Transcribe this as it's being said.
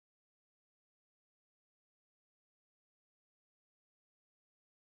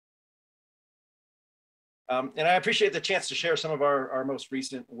And I appreciate the chance to share some of our most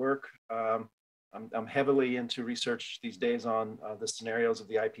recent work. I'm heavily into research these days on the scenarios of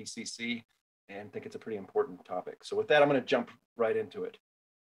the IPCC and think it's a pretty important topic. So with that, I'm going to jump right into it.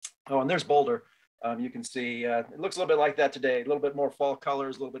 Oh, and there's Boulder. You can see it looks a little bit like that today, a little bit more fall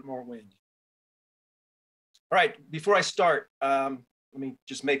colors, a little bit more wind. All right, before I start, let me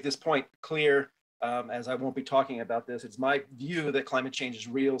just make this point clear, as I won't be talking about this. It's my view that climate change is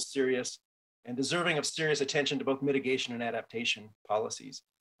real, serious, and deserving of serious attention to both mitigation and adaptation policies.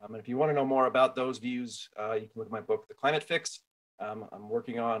 And if you want to know more about those views, you can look at my book, The Climate Fix. I'm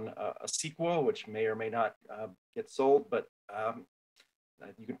working on a sequel, which may or may not get sold, but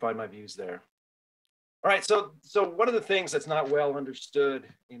you can find my views there. All right, so one of the things that's not well understood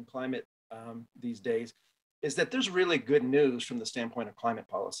in climate these days is that there's really good news from the standpoint of climate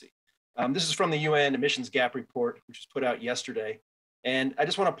policy. This is from the UN Emissions Gap Report, which was put out yesterday. And I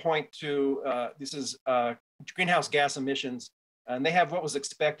just want to point to, this is greenhouse gas emissions, and they have what was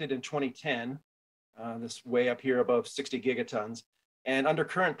expected in 2010, this way up here above 60 gigatons. And under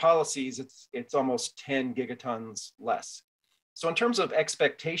current policies, it's almost 10 gigatons less. So in terms of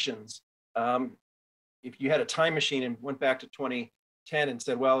expectations, if you had a time machine and went back to 2010 and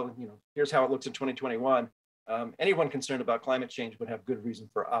said, well, here's how it looks in 2021, anyone concerned about climate change would have good reason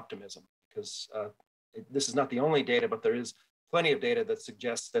for optimism, because this is not the only data, but there is plenty of data that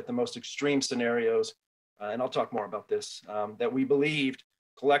suggests that the most extreme scenarios, and I'll talk more about this, that we believed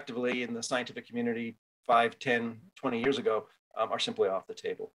collectively in the scientific community 5, 10, 20 years ago are simply off the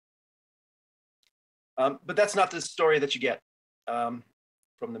table. But that's not the story that you get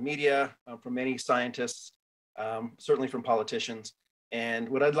from the media, from many scientists, certainly from politicians. And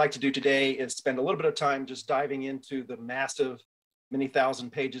what I'd like to do today is spend a little bit of time just diving into the massive, many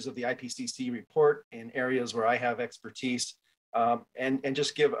thousand pages of the IPCC report in areas where I have expertise, and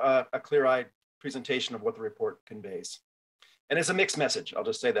just give a clear-eyed presentation of what the report conveys. And it's a mixed message, I'll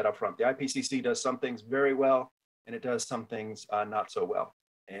just say that up front. The IPCC does some things very well, and it does some things not so well.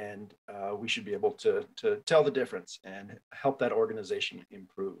 And we should be able to tell the difference and help that organization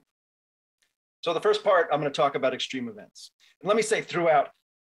improve. So the first part, I'm going to talk about extreme events. And let me say throughout,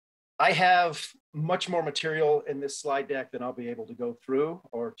 I have much more material in this slide deck than I'll be able to go through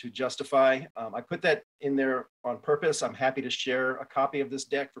or to justify. I put that in there on purpose. I'm happy to share a copy of this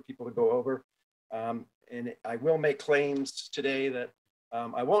deck for people to go over. And I will make claims today that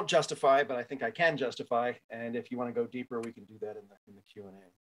I won't justify, but I think I can justify. And if you want to go deeper, we can do that in the Q&A.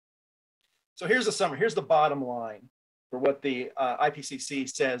 So here's the summary. Here's the bottom line for what the IPCC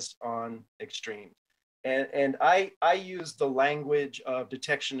says on extreme. And I use the language of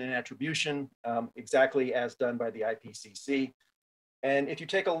detection and attribution exactly as done by the IPCC. And if you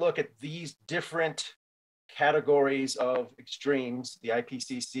take a look at these different categories of extremes, the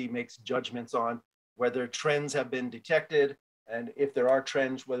IPCC makes judgments on whether trends have been detected, and if there are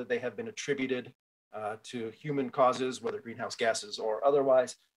trends, whether they have been attributed to human causes, whether greenhouse gases or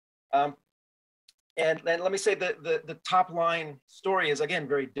otherwise. And let me say that the top line story is, again,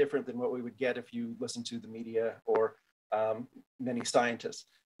 very different than what we would get if you listen to the media or many scientists.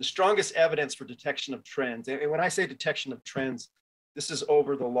 The strongest evidence for detection of trends, and when I say detection of trends, this is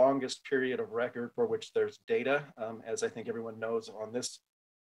over the longest period of record for which there's data, as I think everyone knows on this.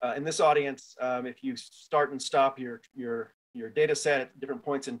 In this audience, if you start and stop your data set at different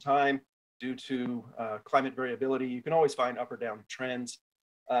points in time due to climate variability, you can always find up or down trends.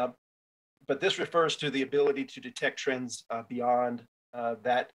 But this refers to the ability to detect trends beyond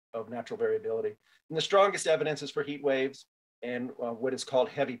that of natural variability. And the strongest evidence is for heat waves and what is called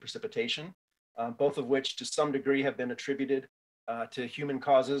heavy precipitation, both of which to some degree have been attributed to human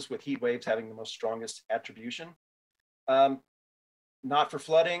causes, with heat waves having the most strongest attribution. Not for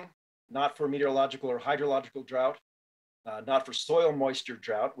flooding, not for meteorological or hydrological drought, not for soil moisture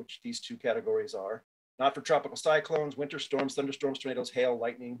drought, which these two categories are, not for tropical cyclones, winter storms, thunderstorms, tornadoes, hail,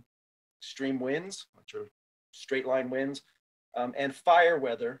 lightning, extreme winds, which are straight line winds, and fire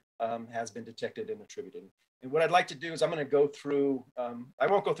weather has been detected and attributed. And what I'd like to do is I'm going to go through, I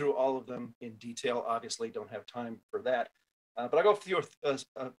won't go through all of them in detail, obviously don't have time for that, but I'll go through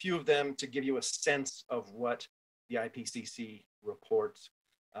a few of them to give you a sense of what the IPCC reports,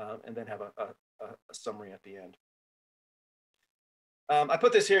 and then have a summary at the end. I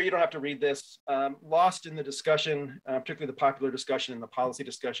put this here, you don't have to read this. Lost in the discussion, particularly the popular discussion and the policy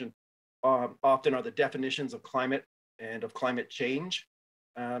discussion, often are the definitions of climate and of climate change.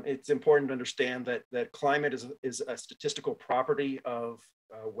 It's important to understand that climate is a statistical property of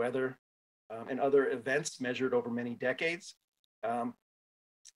weather and other events measured over many decades.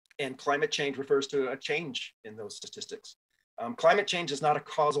 And climate change refers to a change in those statistics. Climate change is not a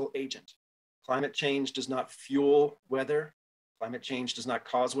causal agent. Climate change does not fuel weather. Climate change does not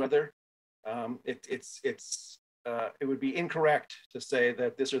cause weather. It would be incorrect to say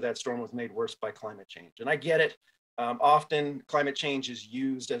that this or that storm was made worse by climate change. And I get it. Often climate change is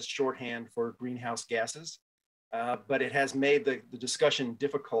used as shorthand for greenhouse gases, but it has made the discussion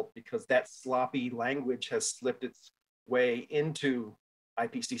difficult because that sloppy language has slipped its way into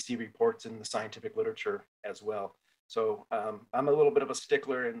IPCC reports in the scientific literature as well. So I'm a little bit of a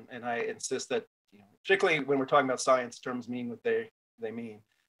stickler, and I insist that, particularly when we're talking about science, terms mean what they mean.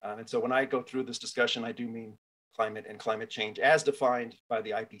 And so when I go through this discussion, I do mean climate and climate change as defined by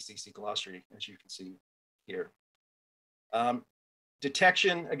the IPCC glossary, as you can see here.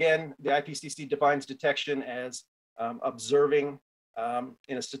 Detection, again, the IPCC defines detection as observing,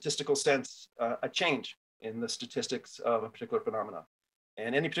 in a statistical sense, a change in the statistics of a particular phenomena.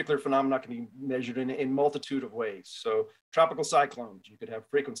 And any particular phenomena can be measured in multitude of ways. So tropical cyclones, you could have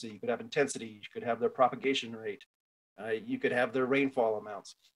frequency, you could have intensity, you could have their propagation rate, you could have their rainfall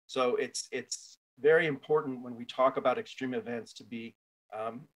amounts. So it's very important when we talk about extreme events to be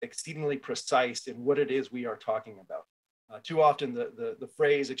exceedingly precise in what it is we are talking about. Too often the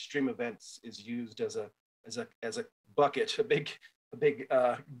phrase extreme events is used as a bucket, a big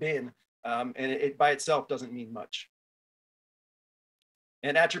bin, and it by itself doesn't mean much.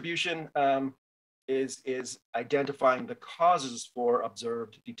 And attribution is identifying the causes for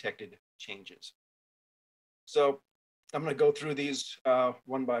observed detected changes. So I'm going to go through these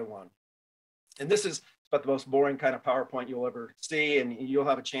one by one. And this is about the most boring kind of PowerPoint you'll ever see, and you'll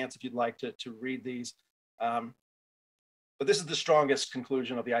have a chance if you'd like to read these. But this is the strongest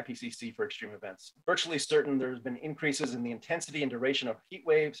conclusion of the IPCC for extreme events. Virtually certain there's been increases in the intensity and duration of heat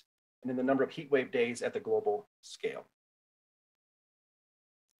waves and in the number of heat wave days at the global scale.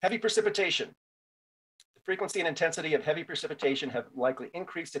 Heavy precipitation. The frequency and intensity of heavy precipitation have likely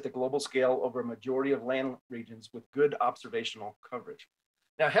increased at the global scale over a majority of land regions with good observational coverage.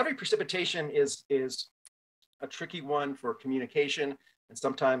 Now, heavy precipitation is a tricky one for communication, and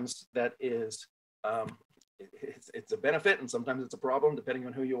sometimes that is, it's a benefit and sometimes it's a problem depending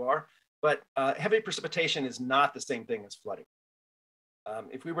on who you are. But heavy precipitation is not the same thing as flooding.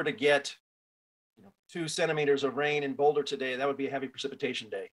 If we were to get 2 centimeters of rain in Boulder today, that would be a heavy precipitation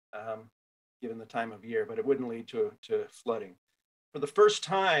day, given the time of year, but it wouldn't lead to flooding. For the first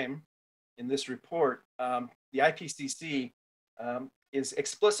time in this report, the IPCC is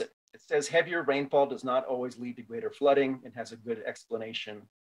explicit. It says heavier rainfall does not always lead to greater flooding. It has a good explanation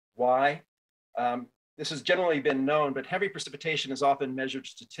why. This has generally been known, but heavy precipitation is often measured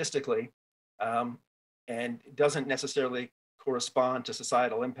statistically and doesn't necessarily correspond to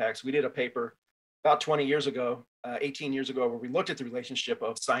societal impacts. We did a paper about 20 years ago, 18 years ago, where we looked at the relationship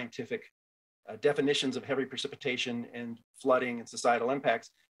of scientific definitions of heavy precipitation and flooding and societal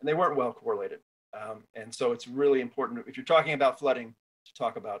impacts, and they weren't well correlated. And so it's really important, if you're talking about flooding, to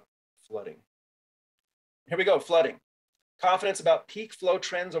talk about flooding. Here we go, flooding. Confidence about peak flow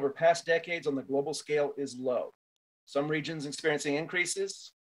trends over past decades on the global scale is low. Some regions experiencing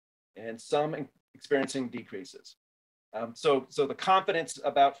increases and some experiencing decreases. So the confidence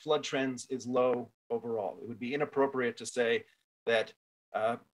about flood trends is low overall. It would be inappropriate to say that,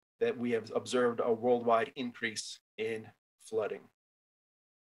 that we have observed a worldwide increase in flooding.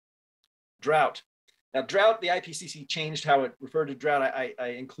 Drought. Now, drought, the IPCC changed how it referred to drought.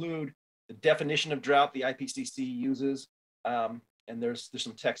 I include the definition of drought the IPCC uses, and there's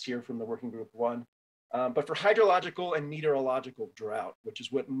some text here from the working group 1. But for hydrological and meteorological drought, which is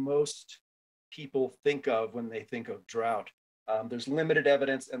what most people think of when they think of drought, there's limited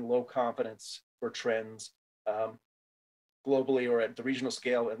evidence and low confidence for trends globally or at the regional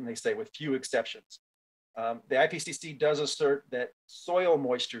scale, and they say with few exceptions. The IPCC does assert that soil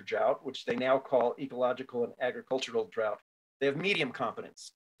moisture drought, which they now call ecological and agricultural drought, they have medium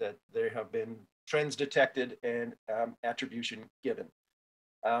confidence that there have been trends detected and attribution given.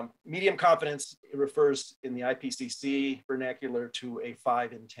 Medium confidence refers in the IPCC vernacular to a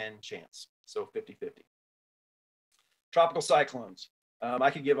 5 in 10 chance, so 50-50. Tropical cyclones.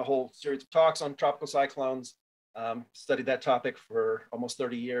 I could give a whole series of talks on tropical cyclones, studied that topic for almost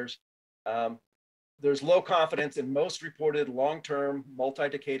 30 years. There's low confidence in most reported long-term,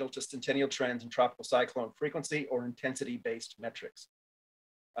 multi-decadal to centennial trends in tropical cyclone frequency or intensity-based metrics.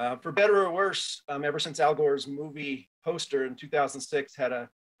 For better or worse, ever since Al Gore's movie poster in 2006 had a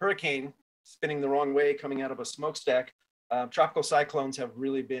hurricane spinning the wrong way coming out of a smokestack, tropical cyclones have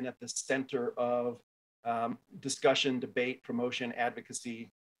really been at the center of discussion, debate, promotion,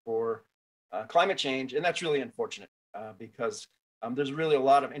 advocacy for climate change. And that's really unfortunate because there's really a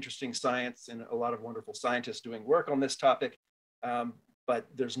lot of interesting science and a lot of wonderful scientists doing work on this topic. but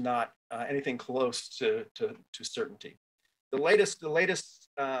there's not anything close to certainty. The latest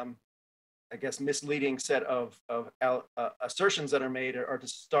I guess, misleading set of assertions that are made are to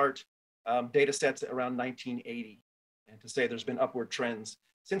start data sets around 1980 and to say there's been upward trends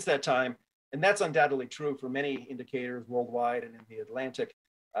since that time. And that's undoubtedly true for many indicators worldwide and in the Atlantic.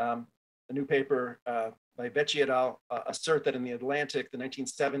 A new paper by Vecchi et al. Assert that in the Atlantic, the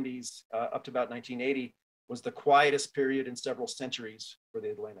 1970s up to about 1980 was the quietest period in several centuries for the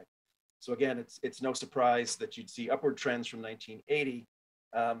Atlantic. So again, it's no surprise that you'd see upward trends from 1980.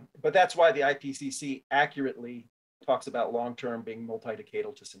 But that's why the IPCC accurately talks about long-term being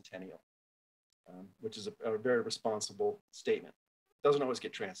multi-decadal to centennial, which is a very responsible statement. It doesn't always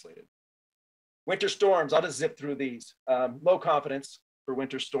get translated. Winter storms, I'll just zip through these. Low confidence for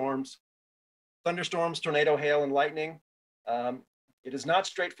winter storms. Thunderstorms, tornado, hail, and lightning. It is not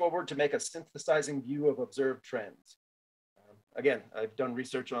straightforward to make a synthesizing view of observed trends. Again, I've done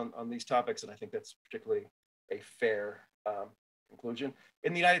research on these topics, and I think that's particularly a fair conclusion.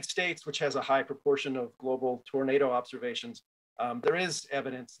 In the United States, which has a high proportion of global tornado observations, there is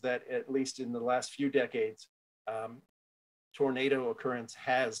evidence that at least in the last few decades, tornado occurrence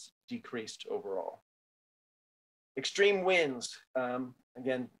has decreased overall. Extreme winds,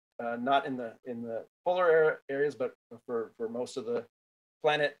 again, not in the polar areas, but for most of the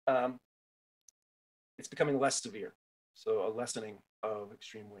planet, it's becoming less severe. So a lessening of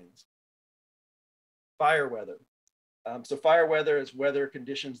extreme winds. Fire weather. So fire weather is weather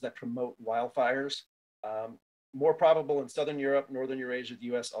conditions that promote wildfires, more probable in Southern Europe, Northern Eurasia,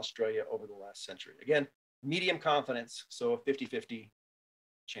 the US, Australia over the last century. Again, medium confidence, so a 50-50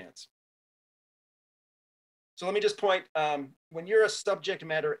 chance. So let me just point, when you're a subject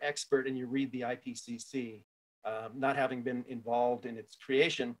matter expert and you read the IPCC, not having been involved in its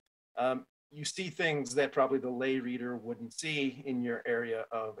creation, you see things that probably the lay reader wouldn't see in your area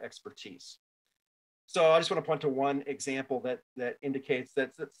of expertise. So I just want to point to one example that indicates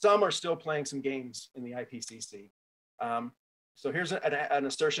that some are still playing some games in the IPCC. So here's an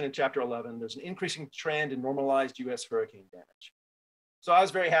assertion in chapter 11. There's an increasing trend in normalized US hurricane damage. So I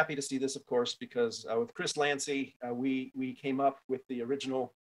was very happy to see this, of course, because with Chris Lancy, we came up with the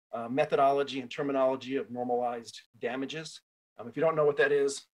original methodology and terminology of normalized damages. If you don't know what that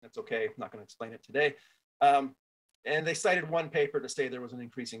is, that's okay. I'm not going to explain it today. And they cited one paper to say there was an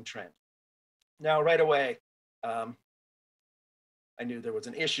increasing trend. Now, right away, I knew there was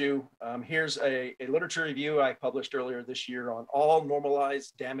an issue. Here's a literature review I published earlier this year on all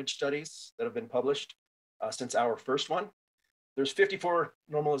normalized damage studies that have been published since our first one. There's 54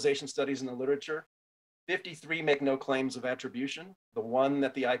 normalization studies in the literature. 53 make no claims of attribution. The one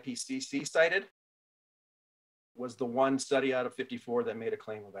that the IPCC cited was the one study out of 54 that made a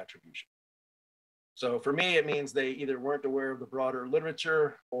claim of attribution. So for me, it means they either weren't aware of the broader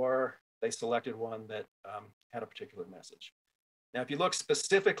literature or they selected one that had a particular message. Now, if you look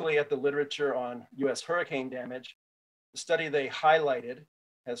specifically at the literature on US hurricane damage, the study they highlighted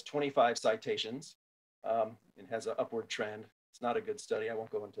has 25 citations. It has an upward trend. It's not a good study. I won't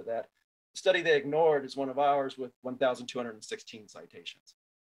go into that. The study they ignored is one of ours with 1,216 citations.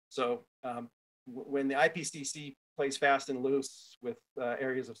 So when the IPCC plays fast and loose with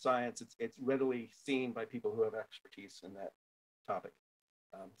areas of science, it's readily seen by people who have expertise in that topic.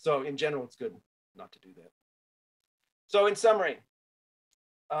 So in general, it's good not to do that. So in summary,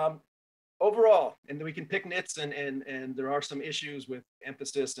 overall, and we can pick nits and there are some issues with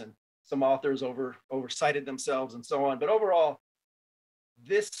emphasis and some authors oversighted themselves and so on. But overall,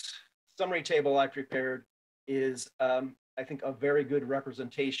 this summary table I prepared is, I think, a very good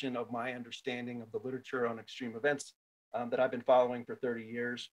representation of my understanding of the literature on extreme events that I've been following for 30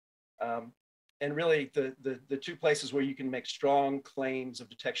 years. And really, the two places where you can make strong claims of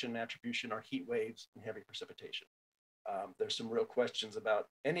detection and attribution are heat waves and heavy precipitation. There's some real questions about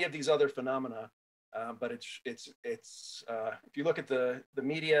any of these other phenomena, but if you look at the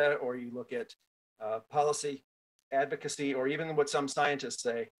media or you look at policy advocacy or even what some scientists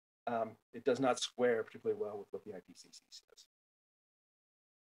say, it does not square particularly well with what the IPCC says.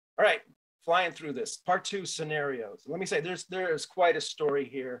 All right, flying through this. Part 2, scenarios. Let me say there is quite a story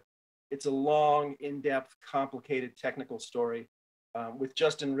here. It's a long, in-depth, complicated technical story. With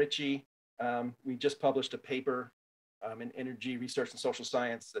Justin Ritchie, we just published a paper in Energy Research and Social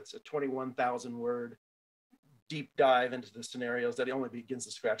Science. That's a 21,000 word deep dive into the scenarios that only begins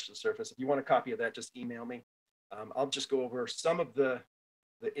to scratch the surface. If you want a copy of that, just email me. I'll just go over some of the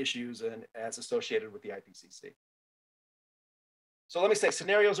issues and as associated with the IPCC. So let me say,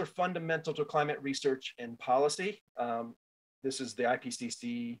 scenarios are fundamental to climate research and policy. This is the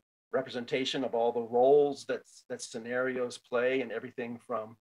IPCC representation of all the roles that scenarios play in everything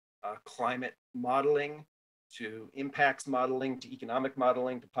from climate modeling to impacts modeling to economic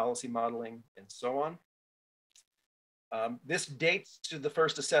modeling to policy modeling and so on. This dates to the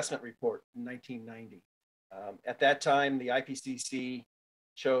first assessment report in 1990. At that time, the IPCC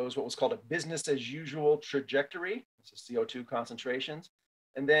chose what was called a business as usual trajectory, this is CO2 concentrations,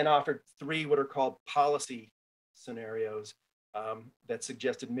 and then offered 3 what are called policy scenarios that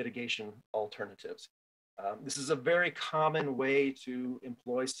suggested mitigation alternatives. This is a very common way to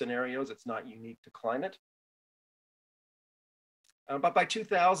employ scenarios. It's not unique to climate. But by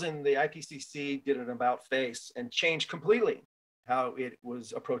 2000, the IPCC did an about face and changed completely how it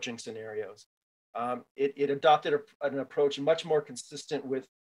was approaching scenarios. It adopted an approach much more consistent with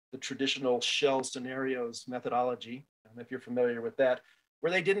the traditional shell scenarios methodology, if you're familiar with that,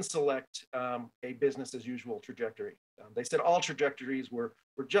 where they didn't select a business as usual trajectory. They said all trajectories were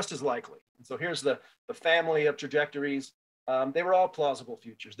just as likely. And so here's the family of trajectories. They were all plausible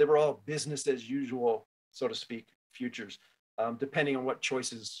futures. They were all business as usual, so to speak, futures, depending on what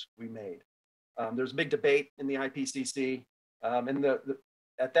choices we made. There's a big debate in the IPCC, and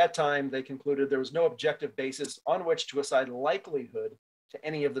at that time, they concluded there was no objective basis on which to assign likelihood to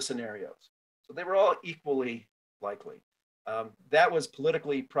any of the scenarios. So they were all equally likely. That was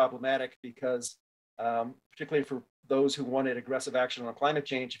politically problematic because, particularly for those who wanted aggressive action on climate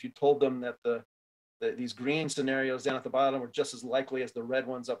change, if you told them that these green scenarios down at the bottom were just as likely as the red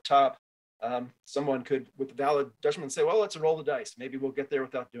ones up top, someone could, with valid judgment, say, well, let's roll the dice. Maybe we'll get there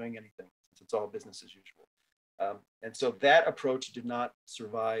without doing anything, since it's all business as usual. And so that approach did not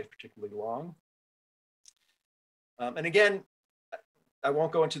survive particularly long. And again, I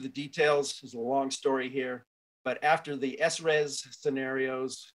won't go into the details. There's a long story here. But after the SRES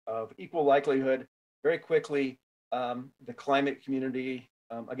scenarios of equal likelihood, very quickly, the climate community,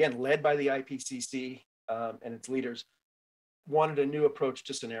 again, led by the IPCC and its leaders, wanted a new approach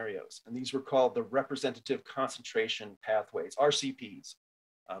to scenarios. And these were called the representative concentration pathways, RCPs.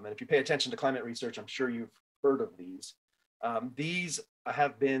 And if you pay attention to climate research, I'm sure you've heard of these. These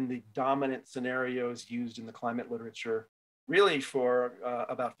have been the dominant scenarios used in the climate literature really for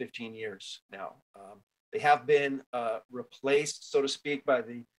about 15 years now. They have been replaced, so to speak, by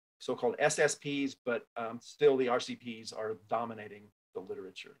the so-called SSPs, but still the RCPs are dominating the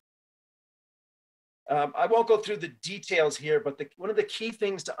literature. I won't go through the details here, but one of the key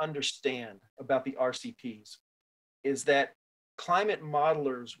things to understand about the RCPs is that climate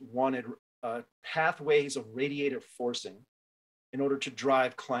modelers wanted pathways of radiative forcing in order to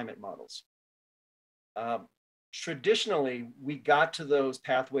drive climate models. Traditionally, we got to those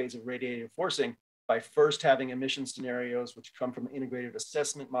pathways of radiative forcing by first having emission scenarios, which come from integrated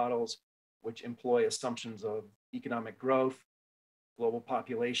assessment models, which employ assumptions of economic growth, global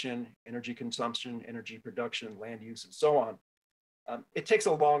population, energy consumption, energy production, land use, and so on. It takes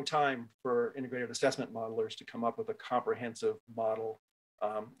a long time for integrated assessment modelers to come up with a comprehensive model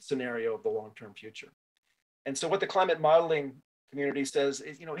scenario of the long-term future. And so what the climate modeling community says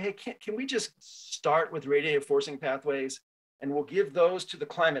is, hey, can we just start with radiative forcing pathways, and we'll give those to the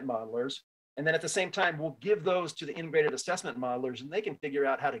climate modelers, and then at the same time, we'll give those to the integrated assessment modelers, and they can figure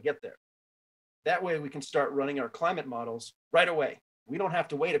out how to get there. That way we can start running our climate models right away. We don't have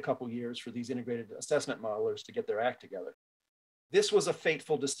to wait a couple years for these integrated assessment modelers to get their act together. This was a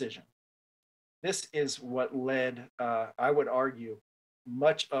fateful decision. This is what led, I would argue,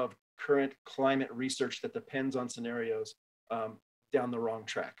 much of current climate research that depends on scenarios down the wrong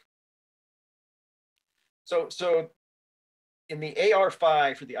track. So in the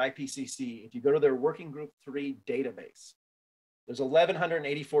AR5 for the IPCC, if you go to their Working Group 3 database, there's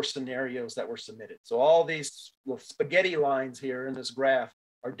 1,184 scenarios that were submitted. So all these little spaghetti lines here in this graph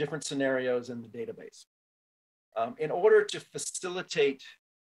are different scenarios in the database. In order to facilitate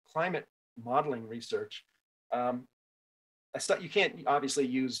climate modeling research, you can't obviously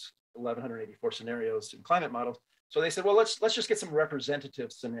use 1,184 scenarios in climate models. So they said, well, let's just get some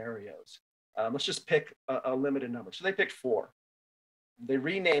representative scenarios. Let's just pick a limited number. So they picked 4. They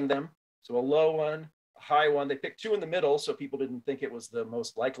renamed them. So a low one, a high one. They picked 2 in the middle so people didn't think it was the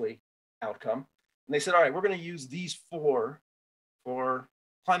most likely outcome. And they said, all right, we're going to use these 4 for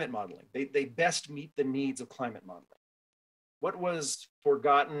climate modeling. They best meet the needs of climate modeling. What was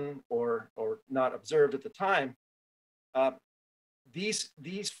forgotten or not observed at the time, these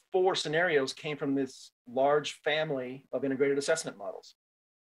 4 scenarios came from this large family of integrated assessment models.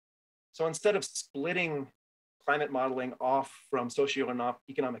 So instead of splitting climate modeling off from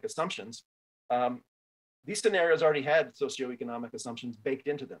socioeconomic assumptions, these scenarios already had socioeconomic assumptions baked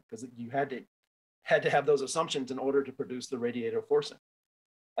into them because you had to have those assumptions in order to produce the radiative forcing.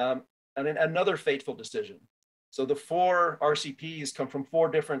 And then another fateful decision. So the 4 RCPs come from 4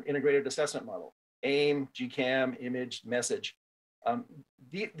 different integrated assessment models: AIM, GCAM, image, message.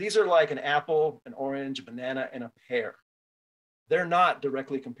 These are like an apple, an orange, a banana, and a pear. They're not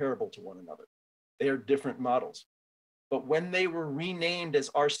directly comparable to one another. They are different models. But when they were renamed as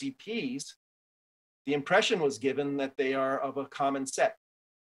RCPs, the impression was given that they are of a common set,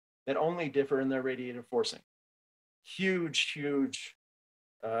 that only differ in their radiative forcing. Huge, huge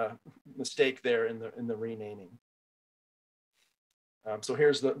mistake there in the renaming. So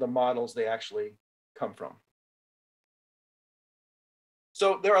here's the models they actually come from.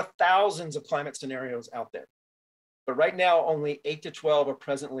 So there are thousands of climate scenarios out there, but right now only 8 to 12 are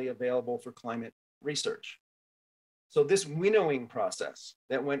presently available for climate research. So this winnowing process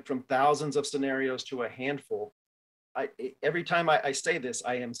that went from thousands of scenarios to a handful, every time I say this,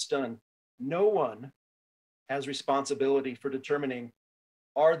 I am stunned. No one has responsibility for determining,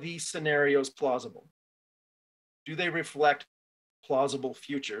 are these scenarios plausible? Do they reflect plausible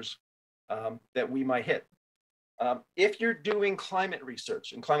futures that we might hit? If you're doing climate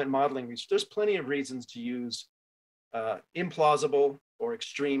research and climate modeling research, there's plenty of reasons to use implausible or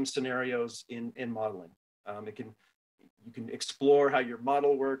extreme scenarios in modeling. You can explore how your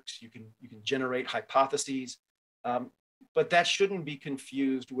model works. You can generate hypotheses, but that shouldn't be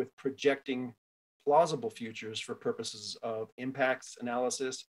confused with projecting plausible futures for purposes of impacts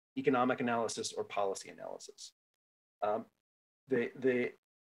analysis, economic analysis, or policy analysis. The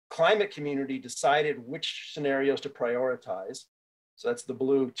climate community decided which scenarios to prioritize. So that's the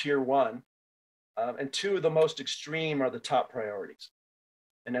blue tier 1. And 2 of the most extreme are the top priorities.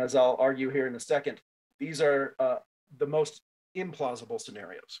 And as I'll argue here in a second, these are the most implausible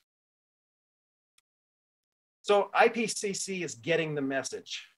scenarios. So IPCC is getting the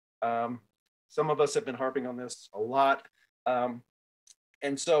message. Some of us have been harping on this a lot.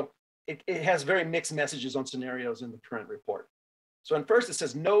 And so it has very mixed messages on scenarios in the current report. So at first it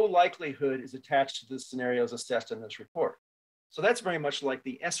says no likelihood is attached to the scenarios assessed in this report. So that's very much like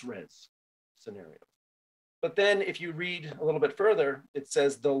the SRES scenario. But then if you read a little bit further, it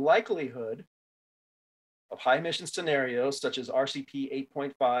says the likelihood of high emission scenarios such as RCP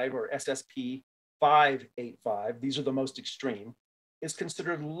 8.5 or SSP 585, these are the most extreme, is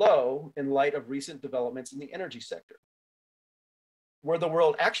considered low in light of recent developments in the energy sector. Where the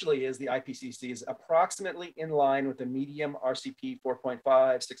world actually is, the IPCC is approximately in line with the medium RCP 4.5,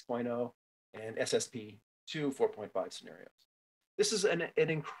 6.0, and SSP 2 4.5 scenarios. This is an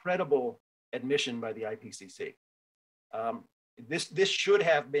incredible admission by the IPCC. This should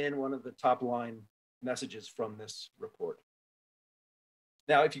have been one of the top line messages from this report.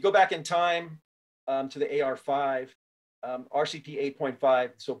 Now, if you go back in time to the AR5, RCP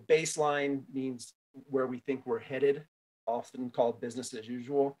 8.5, so baseline means where we think we're headed, often called business as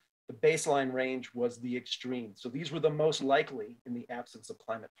usual. The baseline range was the extreme. So these were the most likely in the absence of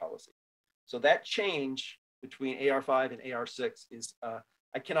climate policy. So that change between AR5 and AR6 is,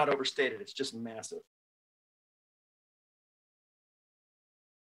 I cannot overstate it, it's just massive.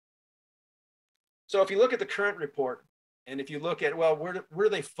 So if you look at the current report, and if you look at, well, where do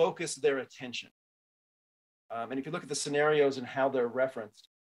they focus their attention? And if you look at the scenarios and how they're referenced,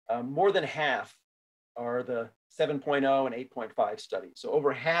 more than half are the 7.0 and 8.5 studies. So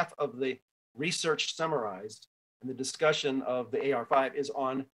over half of the research summarized in the discussion of the AR5 is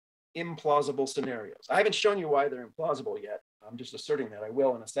on implausible scenarios. I haven't shown you why they're implausible yet. I'm just asserting that. I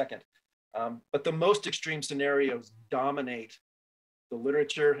will in a second. But the most extreme scenarios dominate the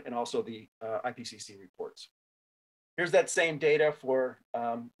literature and also the IPCC reports. Here's that same data for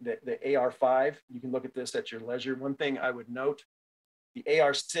the AR5. You can look at this at your leisure. One thing I would note, the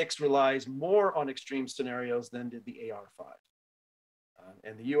AR6 relies more on extreme scenarios than did the AR5.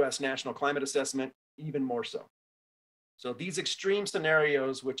 And the US National Climate Assessment, even more so. So these extreme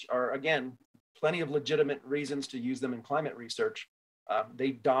scenarios, which are, again, plenty of legitimate reasons to use them in climate research,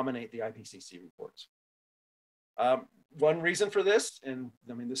 they dominate the IPCC reports. One reason for this, and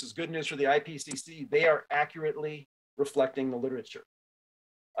I mean, this is good news for the IPCC, they are accurately reflecting the literature.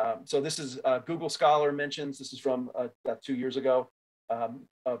 So this is Google Scholar mentions, this is from about 2 years ago,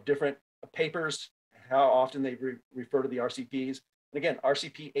 of different papers, how often they refer to the RCPs. And again,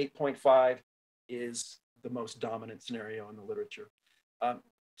 RCP 8.5 is the most dominant scenario in the literature.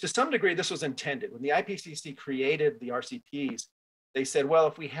 To some degree, this was intended. When the IPCC created the RCPs, they said, well,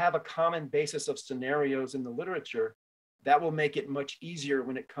 if we have a common basis of scenarios in the literature, that will make it much easier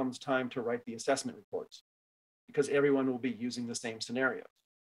when it comes time to write the assessment reports, because everyone will be using the same scenarios.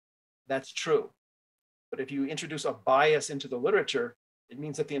 That's true. But if you introduce a bias into the literature, it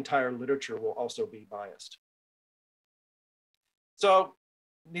means that the entire literature will also be biased. So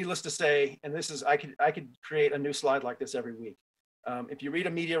needless to say, and this is, I could create a new slide like this every week. If you read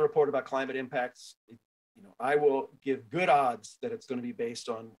a media report about climate impacts, I will give good odds that it's going to be based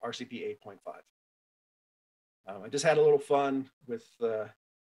on RCP 8.5. I just had a little fun with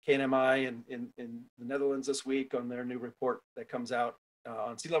KNMI in the Netherlands this week on their new report that comes out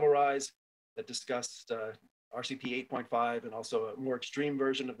on sea level rise that discussed RCP 8.5 and also a more extreme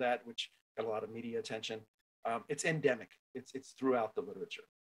version of that, which got a lot of media attention. It's endemic. It's throughout the literature.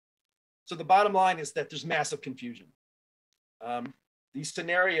 So the bottom line is that there's massive confusion. These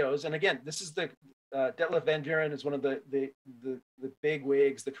scenarios, and again, this is the Detlef Van Buren is one of the big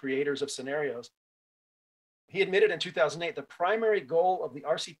wigs, the creators of scenarios. He admitted in 2008 the primary goal of the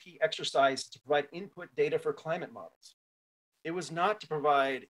RCP exercise is to provide input data for climate models. It was not to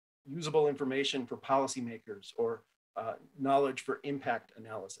provide usable information for policymakers or knowledge for impact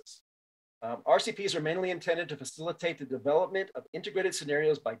analysis. RCPs are mainly intended to facilitate the development of integrated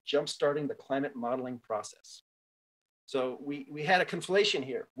scenarios by jumpstarting the climate modeling process. So we had a conflation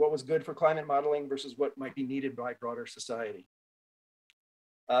here, what was good for climate modeling versus what might be needed by broader society.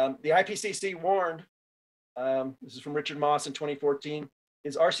 The IPCC warned, this is from Richard Moss in 2014,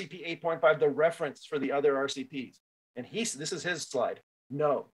 is RCP 8.5 the reference for the other RCPs? And this is his slide.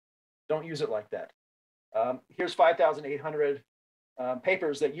 No, don't use it like that. Here's 5,800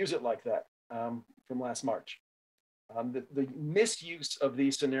 papers that use it like that from last March. The misuse of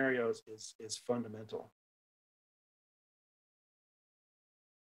these scenarios is fundamental.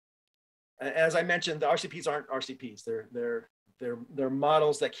 As I mentioned, the RCPs aren't RCPs. They're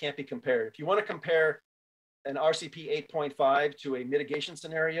models that can't be compared. If you want to compare an RCP 8.5 to a mitigation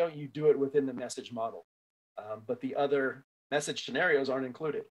scenario, you do it within the message model. But the other message scenarios aren't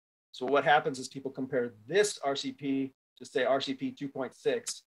included. So what happens is people compare this RCP to say RCP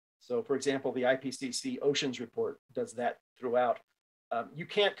 2.6. So for example, the IPCC Oceans Report does that throughout. You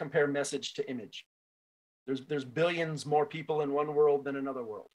can't compare message to image. There's billions more people in one world than another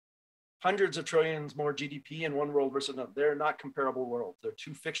world. Hundreds of trillions more GDP in one world versus another. They're not comparable worlds. They're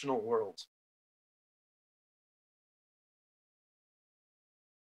two fictional worlds.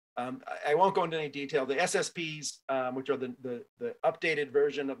 I won't go into any detail. The SSPs, which are the updated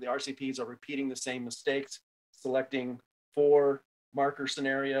version of the RCPs, are repeating the same mistakes, selecting 4 marker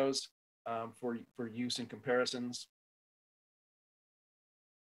scenarios for use in comparisons.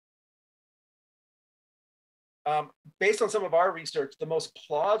 Based on some of our research, the most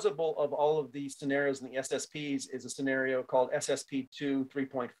plausible of all of these scenarios in the SSPs is a scenario called SSP2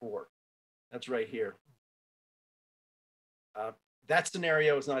 3.4. That's right here. That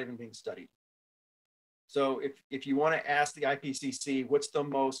scenario is not even being studied. So if you want to ask the IPCC, what's the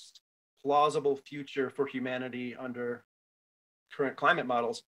most plausible future for humanity under current climate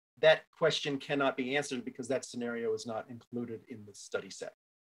models, that question cannot be answered because that scenario is not included in the study set.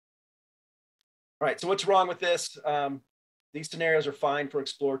 All right, so what's wrong with this? These scenarios are fine for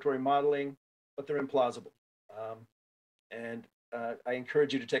exploratory modeling, but they're implausible. I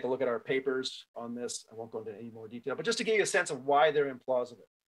encourage you to take a look at our papers on this. I won't go into any more detail, but just to give you a sense of why they're implausible.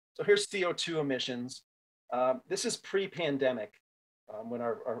 So here's CO2 emissions. This is pre-pandemic, when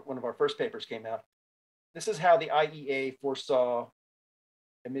one of our first papers came out. This is how the IEA foresaw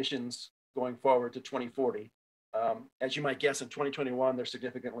emissions going forward to 2040. As you might guess, in 2021, they're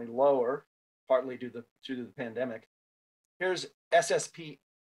significantly lower, partly due to the pandemic. Here's SSP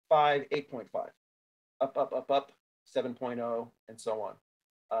 5, 8.5, up, 7.0, and so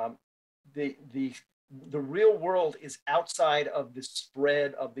on. The real world is outside of the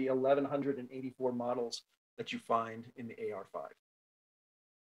spread of the 1,184 models that you find in the AR5.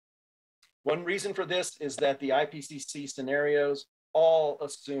 One reason for this is that the IPCC scenarios all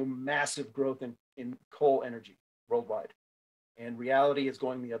assume massive growth in coal energy worldwide, and reality is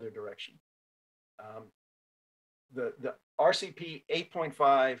going the other direction. The RCP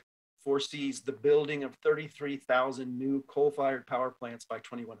 8.5 foresees the building of 33,000 new coal-fired power plants by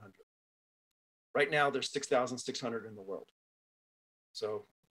 2100. Right now, there's 6,600 in the world. So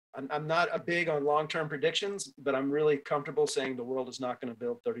I'm not a big on long-term predictions, but I'm really comfortable saying the world is not going to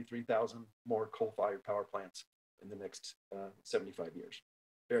build 33,000 more coal-fired power plants in the next 75 years.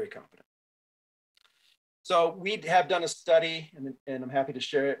 Very confident. So we have done a study, and I'm happy to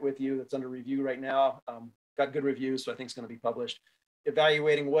share it with you. That's under review right now. Got good reviews, so I think it's going to be published,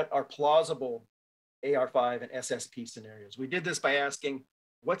 evaluating what are plausible AR5 and SSP scenarios. We did this by asking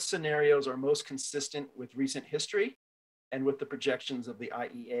what scenarios are most consistent with recent history and with the projections of the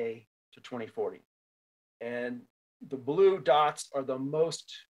IEA to 2040. And the blue dots are the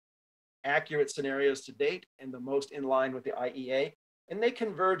most accurate scenarios to date and the most in line with the IEA, and they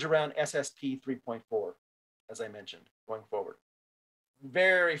converge around SSP 3.4, as I mentioned, going forward.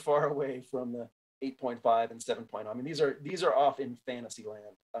 very far away from the 8.5 and 7.0. I mean, these are off in fantasy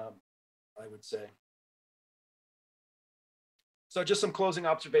land, I would say. So just some closing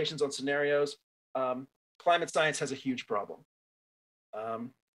observations on scenarios. Climate science has a huge problem.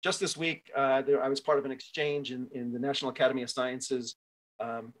 Just this week, I was part of an exchange in the National Academy of Sciences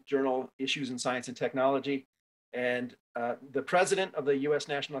journal, Issues in Science and Technology. And the president of the US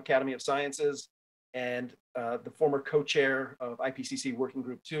National Academy of Sciences and the former co-chair of IPCC Working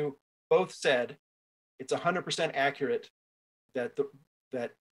Group 2 both said it's 100% accurate that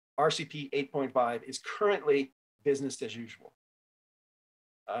that RCP 8.5 is currently business as usual.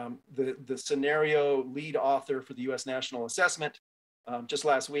 The scenario lead author for the US National Assessment just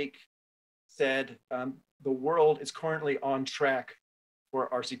last week said the world is currently on track for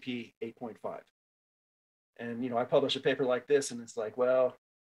RCP 8.5. And, I publish a paper like this and it's like, well,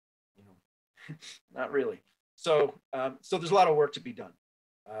 not really. So there's a lot of work to be done.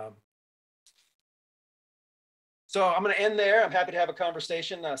 So I'm going to end there. I'm happy to have a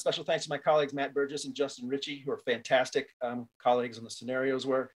conversation. Special thanks to my colleagues, Matt Burgess and Justin Ritchie, who are fantastic colleagues on the scenarios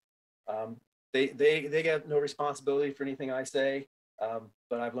work. They get no responsibility for anything I say,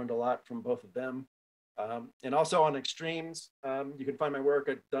 but I've learned a lot from both of them. And also on extremes, you can find my work.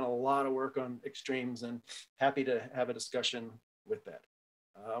 I've done a lot of work on extremes and happy to have a discussion with that.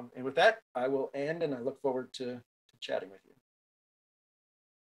 And with that, I will end and I look forward to chatting with you.